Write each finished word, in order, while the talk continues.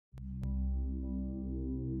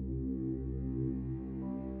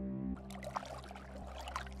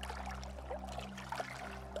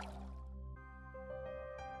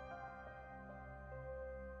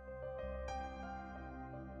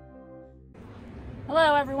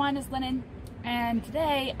Hello everyone, it's Lennon, and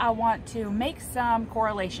today I want to make some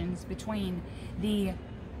correlations between the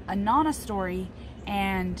Inanna story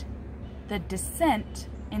and the descent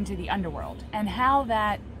into the underworld, and how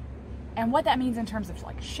that, and what that means in terms of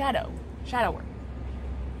like shadow work.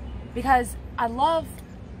 Because I love,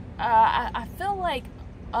 I feel like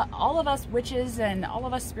all of us witches and all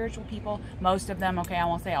of us spiritual people, most of them, okay, I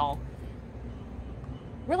won't say all,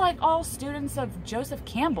 we're like all students of Joseph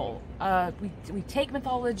Campbell. We take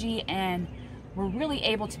mythology and we're really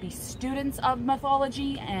able to be students of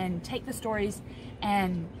mythology and take the stories,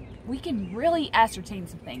 and we can really ascertain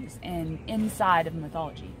some things inside of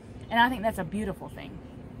mythology. And I think that's a beautiful thing.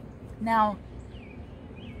 Now,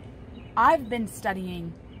 I've been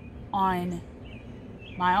studying on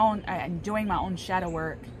my own and doing my own shadow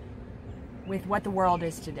work with what the world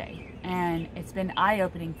is today. And it's been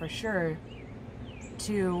eye-opening for sure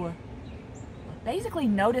to basically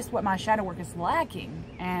notice what my shadow work is lacking,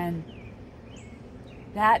 and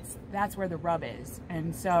that's where the rub is.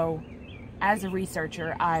 And so as a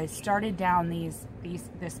researcher, I started down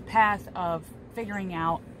this path of figuring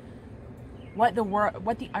out what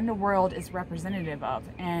the underworld is representative of.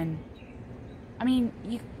 And I mean,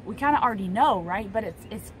 we kind of already know, right? But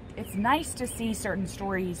it's nice to see certain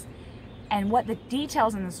stories and what the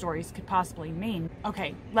details in the stories could possibly mean.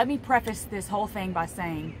 Okay, let me preface this whole thing by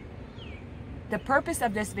saying the purpose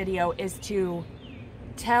of this video is to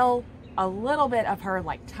tell a little bit of her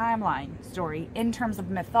like timeline story in terms of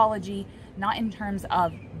mythology, not in terms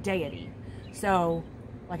of deity. So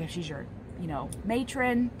like if she's your,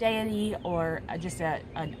 matron deity, or just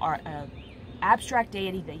an abstract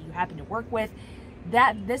deity that you happen to work with,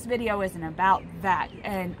 this video isn't about that.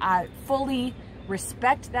 And I fully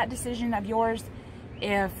respect that decision of yours.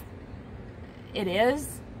 If it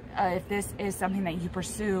is, if this is something that you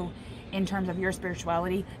pursue in terms of your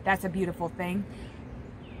spirituality, that's a beautiful thing.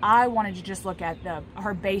 I wanted to just look at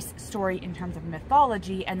her base story in terms of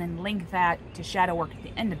mythology and then link that to shadow work at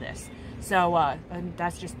the end of this. So and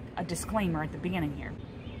that's just a disclaimer at the beginning here.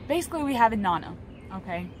 Basically, we have Inanna,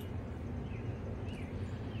 okay?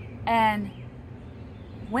 And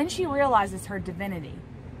when she realizes her divinity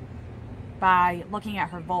by looking at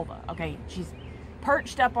her vulva, okay, she's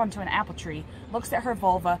perched up onto an apple tree, looks at her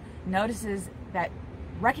vulva, notices that,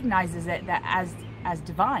 recognizes it as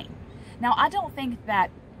divine. Now, I don't think that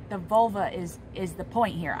the vulva is the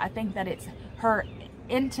point here. I think that it's her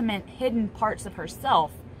intimate, hidden parts of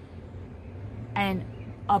herself, and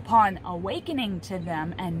upon awakening to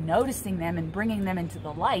them and noticing them and bringing them into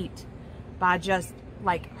the light by just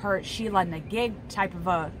like her Sheila Nagig type of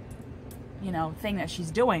a, thing that she's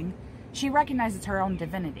doing, she recognizes her own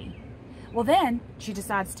divinity. Well, then she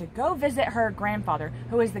decides to go visit her grandfather,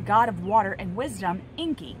 who is the god of water and wisdom,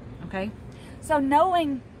 Enki, okay? So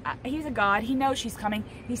knowing he's a god, he knows she's coming,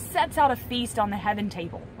 he sets out a feast on the heaven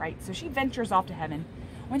table, right? So she ventures off to heaven.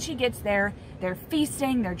 When she gets there, they're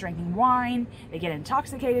feasting, they're drinking wine, they get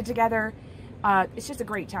intoxicated together. It's just a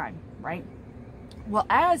great time, right? Well,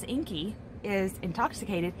 as Enki is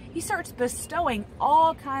intoxicated, he starts bestowing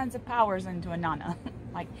all kinds of powers into Inanna.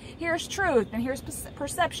 Like, here's truth, and here's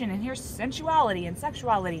perception, and here's sensuality and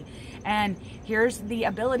sexuality, and here's the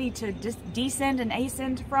ability to descend and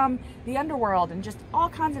ascend from the underworld, and just all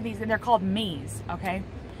kinds of these, and they're called me's, okay?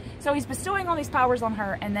 So he's bestowing all these powers on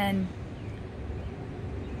her, and then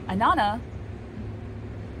Inanna,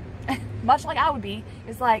 much like I would be,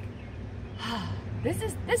 is like, this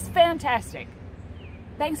is fantastic.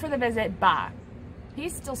 Thanks for the visit, bye.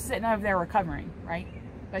 He's still sitting over there recovering, right?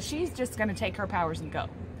 But she's just going to take her powers and go.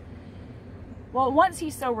 Well, once he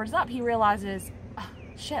sobers up, he realizes, oh,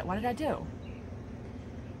 shit, what did I do?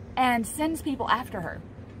 And sends people after her.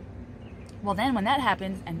 Well, then when that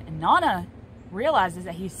happens, and Inanna realizes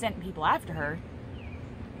that he sent people after her,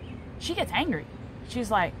 she gets angry. She's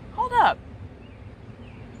like, hold up.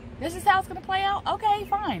 This is how it's going to play out? Okay,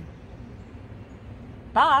 fine.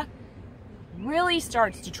 Bye. Really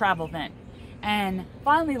starts to travel then. And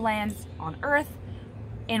finally lands on Earth,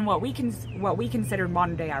 in what we consider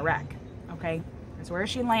modern day Iraq, okay? That's where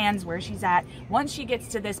she lands, where she's at. Once she gets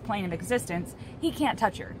to this plane of existence, he can't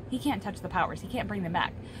touch her. He can't touch the powers. He can't bring them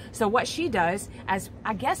back. So what she does, as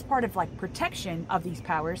I guess part of like protection of these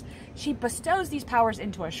powers, she bestows these powers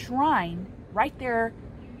into a shrine right there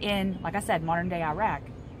in, like I said, modern day Iraq,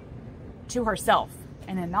 to herself.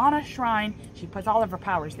 In Inanna shrine, she puts all of her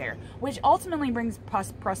powers there, which ultimately brings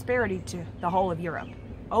prosperity to the whole of Europe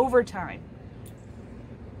over time.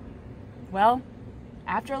 Well,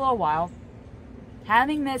 after a little while,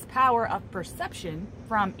 having this power of perception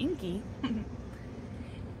from Enki,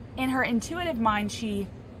 in her intuitive mind, she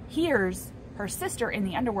hears her sister in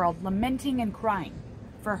the underworld lamenting and crying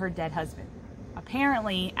for her dead husband.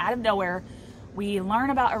 Apparently, out of nowhere, we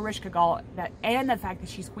learn about Ereshkigal, that, and the fact that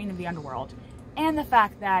she's queen of the underworld, and the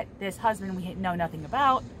fact that this husband we know nothing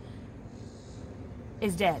about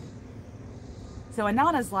is dead. So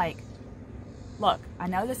Inanna's like, look, I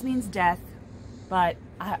know this means death, but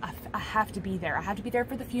I have to be there. I have to be there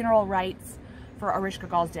for the funeral rites for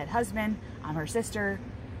Ereshkigal's dead husband. I'm her sister.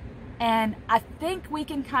 And I think we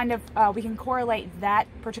can kind of, we can correlate that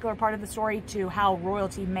particular part of the story to how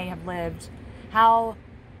royalty may have lived, how,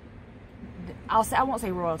 I won't say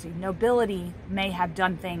royalty, nobility may have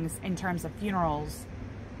done things in terms of funerals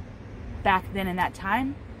back then in that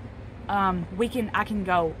time. We can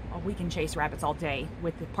chase rabbits all day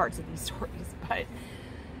with the parts of these stories, but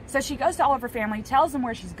so she goes to all of her family, tells them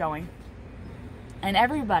where she's going, and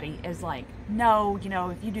everybody is like, no, you know,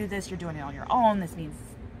 if you do this, you're doing it on your own. This means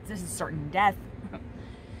this is certain death.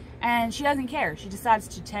 And she doesn't care. She decides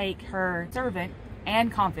to take her servant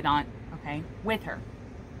and confidant, okay, with her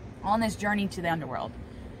on this journey to the underworld,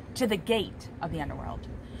 to the gate of the underworld.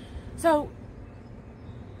 So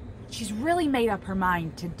she's really made up her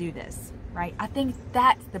mind to do this, right? I think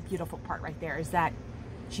that's the beautiful part right there, is that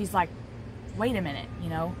she's like, wait a minute, you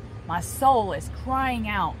know, my soul is crying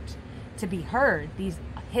out to be heard. These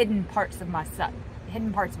hidden parts of myself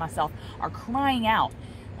are crying out.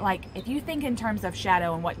 Like, if you think in terms of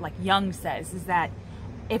shadow and what like Jung says, is that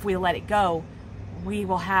if we let it go, we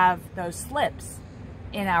will have those slips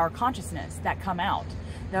in our consciousness that come out,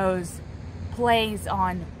 those plays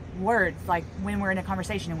on words, like when we're in a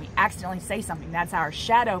conversation and we accidentally say something, that's our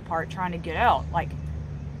shadow part trying to get out, like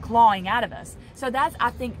clawing out of us. So that's, I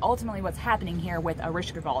think, ultimately what's happening here with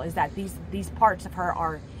Ereshkigal, is that these parts of her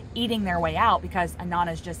are eating their way out because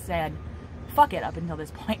Inanna's just said fuck it up until this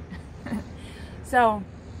point. So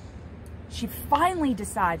she finally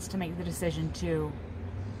decides to make the decision to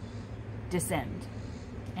descend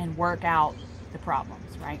and work out the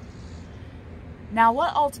problems, right? Now,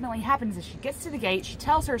 what ultimately happens is she gets to the gate. She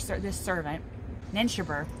tells this servant,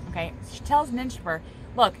 Ninshibur, okay? She tells Ninshibur,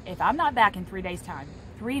 look, if I'm not back in 3 days' time,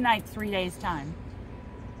 3 nights, 3 days' time,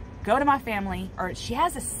 go to my family, or she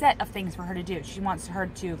has a set of things for her to do. She wants her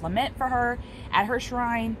to lament for her at her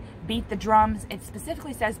shrine, beat the drums. It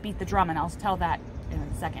specifically says beat the drum, and I'll tell that in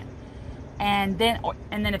a second. And then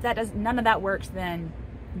if none of that works, then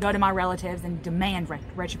go to my relatives and demand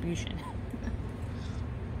retribution.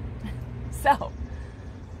 So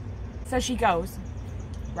she goes,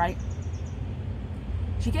 right?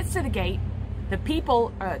 She gets to the gate. The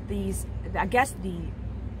people, I guess the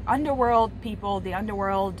underworld people, the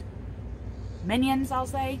underworld minions, I'll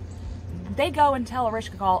say, they go and tell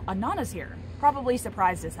Ereshkigal Inanna's here. Probably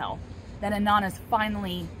surprised as hell that Inanna's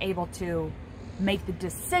finally able to make the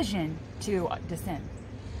decision to descend.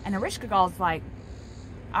 And Ereshkigal's like,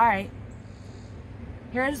 all right,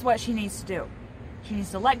 here's what she needs to do. She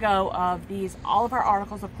needs to let go of all of her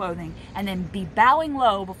articles of clothing and then be bowing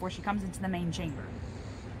low before she comes into the main chamber.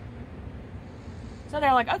 So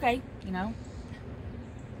they're like, okay, you know,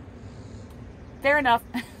 fair enough.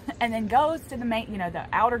 And then goes to the main, you know, the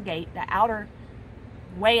outer gate,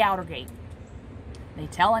 way outer gate. They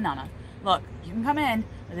tell Inanna, look, you can come in,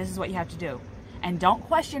 but this is what you have to do. And don't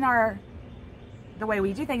question the way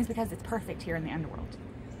we do things, because it's perfect here in the underworld.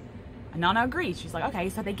 Inanna agrees. She's like, okay.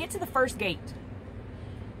 So they get to the first gate.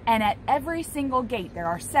 And at every single gate, there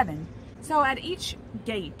are 7. So at each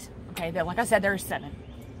gate, okay, like I said, there are 7.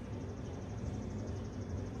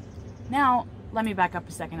 Now, let me back up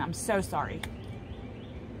a second. I'm so sorry.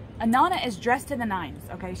 Inanna is dressed to the nines,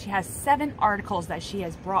 okay? She has 7 articles that she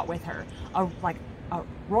has brought with her. Like a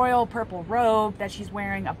royal purple robe that she's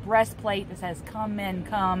wearing, a breastplate that says, come in,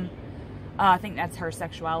 come. I think that's her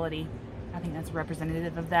sexuality. I think that's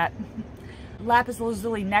representative of that. Lapis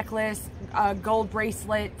lazuli necklace, gold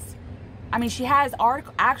bracelets. I mean, she has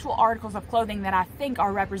actual articles of clothing that I think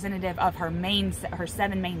are representative of her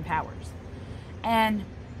 7 main powers. And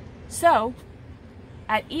so,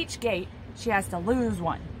 at each gate, she has to lose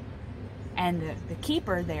one. And the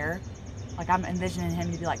keeper there, like I'm envisioning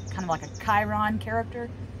him to be like kind of like a Chiron character.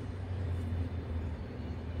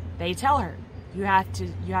 They tell her, you have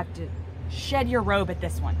to shed your robe at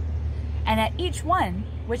this one. And at each one,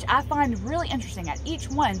 which I find really interesting, at each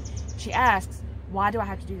one, she asks, why do I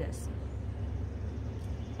have to do this?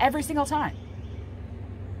 Every single time.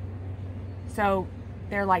 So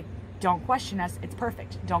they're like, don't question us, it's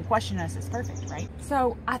perfect. Don't question us, it's perfect, right?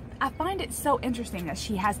 So I find it so interesting that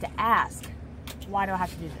she has to ask, why do I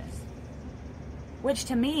have to do this? Which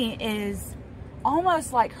to me is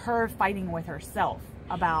almost like her fighting with herself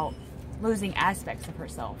about losing aspects of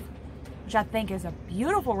herself. which I think is a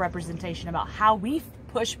beautiful representation about how we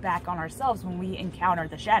push back on ourselves when we encounter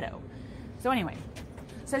the shadow. So anyway,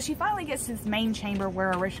 so she finally gets to this main chamber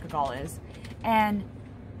where Ereshkigal is, and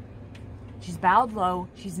she's bowed low,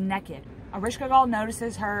 she's naked. Ereshkigal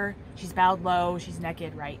notices her, she's bowed low, she's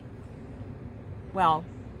naked, right? Well,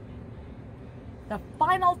 the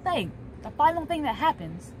final thing that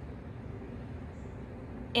happens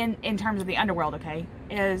in terms of the underworld, okay,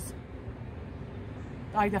 is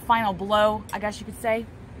like the final blow, I guess you could say,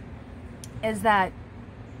 is that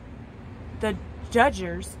the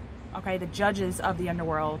judges, okay, the judges of the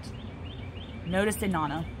underworld notice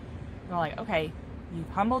Inanna. They're like, okay, you've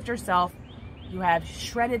humbled yourself, you have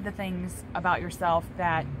shredded the things about yourself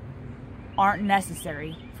that aren't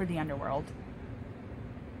necessary for the underworld.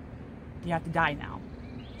 You have to die now.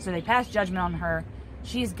 So they pass judgment on her.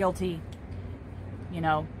 She's guilty. You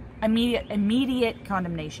know, immediate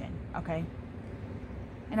condemnation, okay?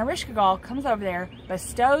 And Ereshkigal comes over there,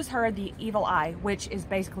 bestows her the evil eye, which is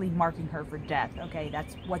basically marking her for death, okay?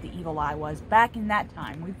 That's what the evil eye was back in that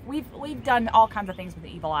time. We've done all kinds of things with the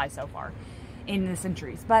evil eye so far in the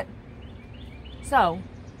centuries. But, so,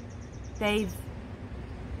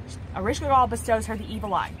 Ereshkigal bestows her the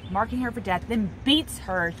evil eye, marking her for death, then beats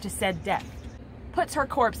her to said death. Puts her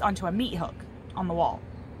corpse onto a meat hook on the wall.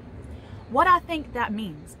 What I think that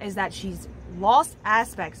means is that she's lost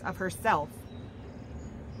aspects of herself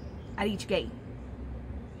at each gate.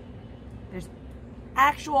 There's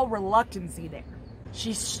actual reluctancy there.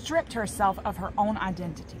 She stripped herself of her own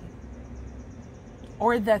identity,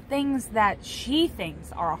 or the things that she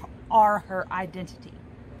thinks are her identity.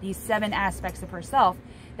 These 7 aspects of herself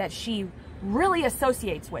that she really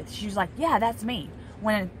associates with. She's like, yeah, that's me.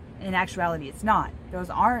 When in actuality, it's not. Those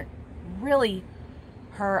aren't really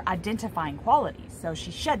her identifying qualities. So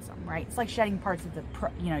she sheds them, right? It's like shedding parts of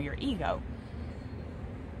your ego.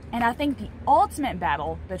 And I think the ultimate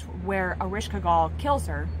battle where Ereshkigal kills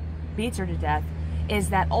her, beats her to death, is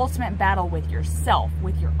that ultimate battle with yourself,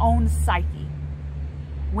 with your own psyche.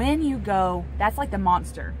 When you go, that's like the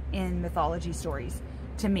monster in mythology stories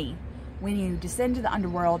to me. When you descend to the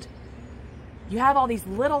underworld, you have all these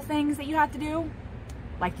little things that you have to do,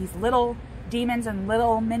 like these little demons and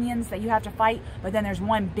little minions that you have to fight, but then there's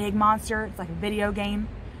one big monster. It's like a video game,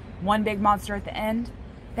 one big monster at the end.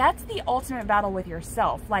 That's the ultimate battle with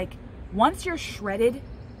yourself. Like, once you're shredded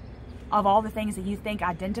of all the things that you think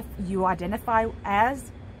you identify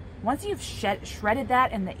as, once you've shredded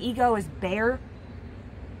that and the ego is bare,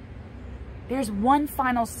 there's one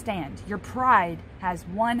final stand. Your pride has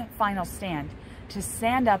one final stand to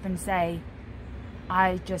stand up and say,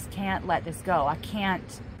 I just can't let this go. I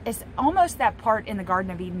can't. It's almost that part in the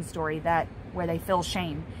Garden of Eden story where they feel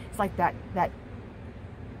shame. It's like that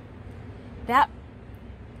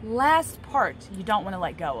last part you don't want to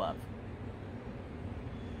let go of.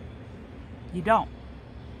 You don't.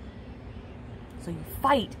 So you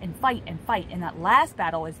fight and fight and fight. And that last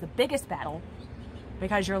battle is the biggest battle,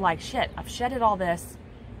 because you're like, shit, I've shedded all this.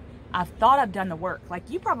 I've thought I've done the work. Like,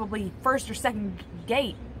 you probably first or second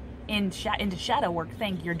gate into shadow work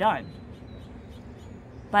think you're done.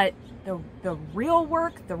 But the real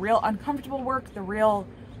work, the real uncomfortable work, the real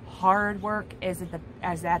hard work is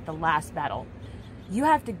at the last battle. You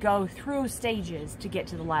have to go through stages to get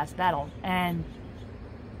to the last battle. And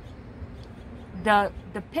the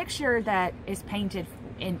picture that is painted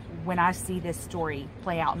when I see this story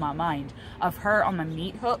play out in my mind of her on the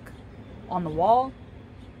meat hook on the wall,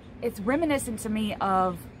 it's reminiscent to me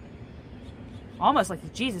of almost like the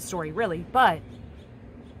Jesus story, really, but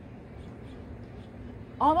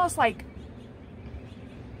almost like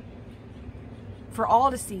for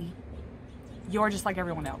all to see, you're just like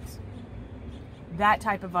everyone else. That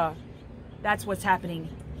type of that's what's happening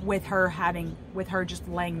with her just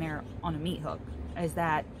laying there on a meat hook. Is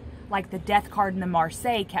that, like, the death card in the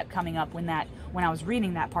Marseille kept coming up when I was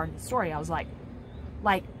reading that part of the story. I was like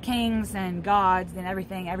kings and gods and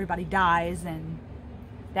everything, everybody dies, and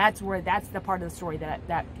that's the part of the story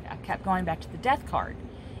that I kept going back to the death card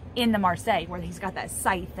in the Marseille, where he's got that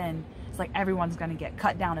scythe and it's like everyone's going to get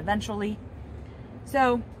cut down eventually.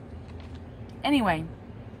 So anyway,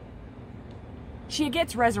 she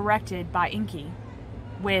gets resurrected by Inky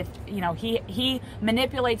with, he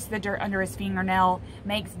manipulates the dirt under his fingernail,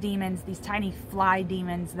 makes demons, these tiny fly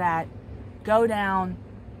demons that go down,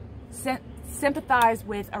 sympathize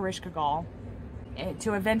with Ereshkigal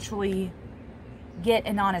to eventually get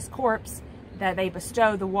Inanna's corpse, that they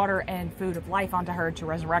bestow the water and food of life onto her to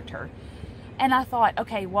resurrect her. And I thought,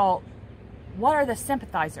 okay, well, what are the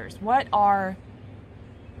sympathizers? What are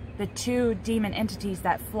the 2 demon entities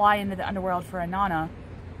that fly into the underworld for Inanna?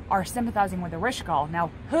 are sympathizing with Ereshkigal.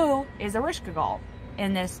 Now, who is Ereshkigal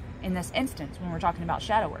in this instance when we're talking about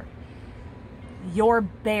shadow work? Your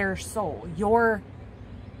bare soul,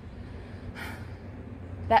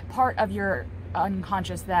 that part of your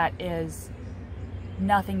unconscious that is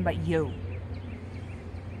nothing but you.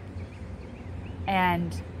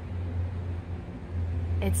 And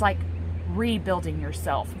it's like rebuilding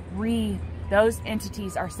yourself. Those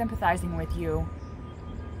entities are sympathizing with you.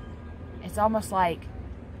 It's almost like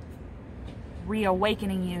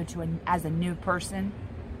reawakening you as a new person.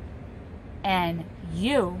 And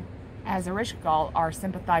you, as Ereshkigal, are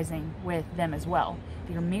sympathizing with them as well.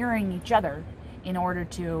 You're mirroring each other in order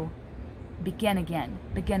to begin again,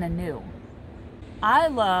 begin anew. I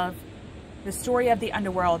love the story of the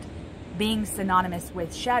underworld being synonymous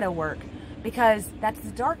with shadow work, because that's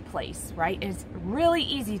the dark place, right? It's really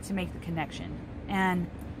easy to make the connection. And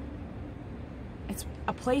it's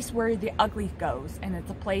a place where the ugly goes, and it's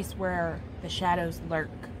a place where the shadows lurk,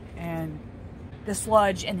 and the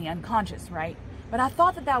sludge and the unconscious, right? But I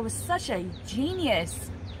thought that that was such a genius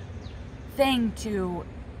thing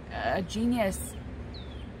a genius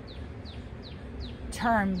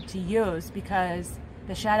term to use, because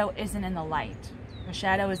the shadow isn't in the light. The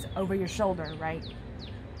shadow is over your shoulder, right?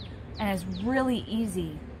 And it's really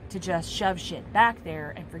easy to just shove shit back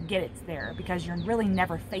there and forget it's there, because you're really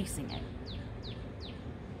never facing it.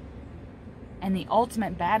 And the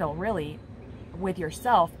ultimate battle, really, with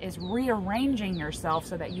yourself is rearranging yourself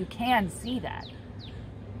so that you can see that.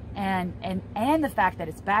 And the fact that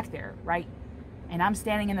it's back there, right? And I'm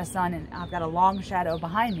standing in the sun and I've got a long shadow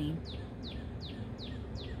behind me.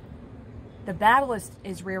 The battle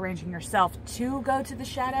is rearranging yourself to go to the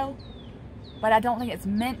shadow, but I don't think it's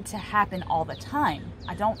meant to happen all the time.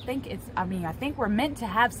 I think we're meant to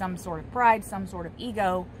have some sort of pride, some sort of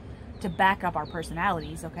ego to back up our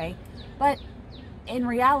personalities, okay? But in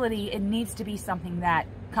reality, it needs to be something that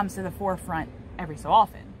comes to the forefront every so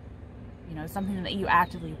often. You know, something that you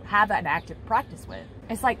actively have an active practice with.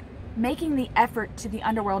 It's like making the effort to the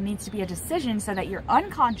underworld needs to be a decision so that your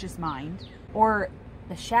unconscious mind or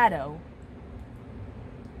the shadow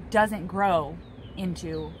doesn't grow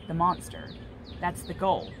into the monster. That's the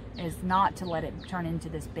goal, is not to let it turn into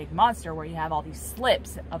this big monster where you have all these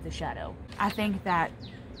slips of the shadow. I think that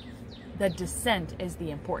the descent is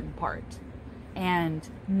the important part, and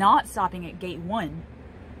not stopping at gate 1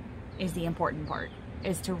 is the important part,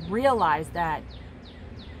 is to realize that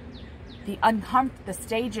the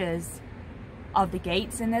stages of the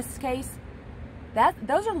gates in this case,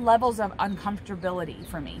 those are levels of uncomfortability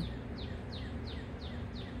for me.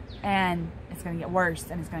 And it's going to get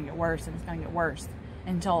worse, and it's going to get worse, and it's going to get worse,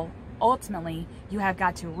 until ultimately you have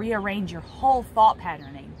got to rearrange your whole thought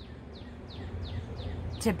patterning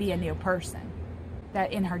to be a new person.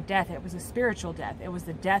 That in her death, it was a spiritual death. It was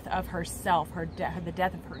the death of herself, the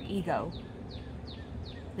death of her ego,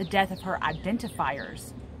 the death of her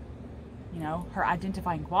identifiers, you know, her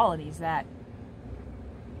identifying qualities that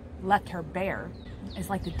left her bare. It's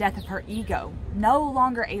like the death of her ego, no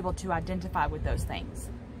longer able to identify with those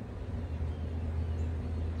things.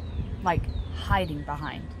 Like hiding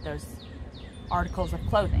behind those articles of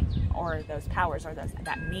clothing or those powers or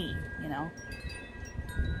that me, you know.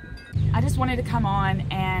 I just wanted to come on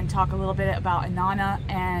and talk a little bit about Inanna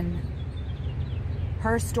and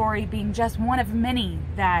her story being just one of many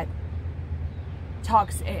that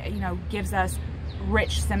talks, you know, gives us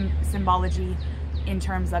rich symbology in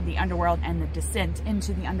terms of the underworld and the descent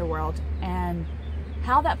into the underworld, and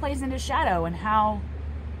how that plays into shadow, and how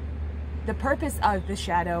the purpose of the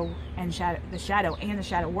shadow and the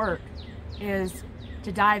shadow work is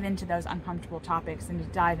to dive into those uncomfortable topics and to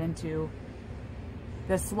dive into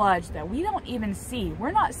the sludge that we don't even see.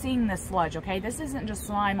 We're not seeing the sludge, okay? This isn't just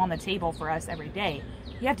slime on the table for us every day.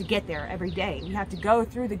 You have to get there every day. We have to go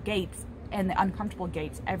through the gates and the uncomfortable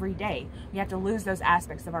gates every day. We have to lose those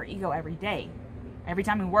aspects of our ego every day. Every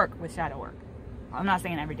time we work with shadow work. I'm not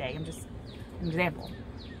saying every day, I'm just an example.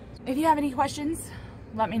 If you have any questions,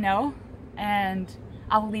 let me know. And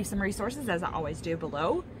I will leave some resources, as I always do,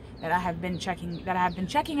 below that I have been checking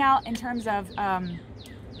out in terms of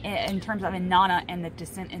Inanna and the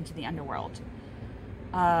descent into the underworld.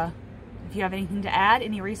 If you have anything to add,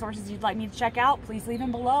 any resources you'd like me to check out, please leave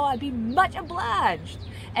them below. I'd be much obliged.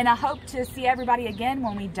 And I hope to see everybody again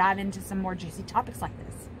when we dive into some more juicy topics like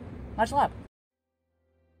this. Much love.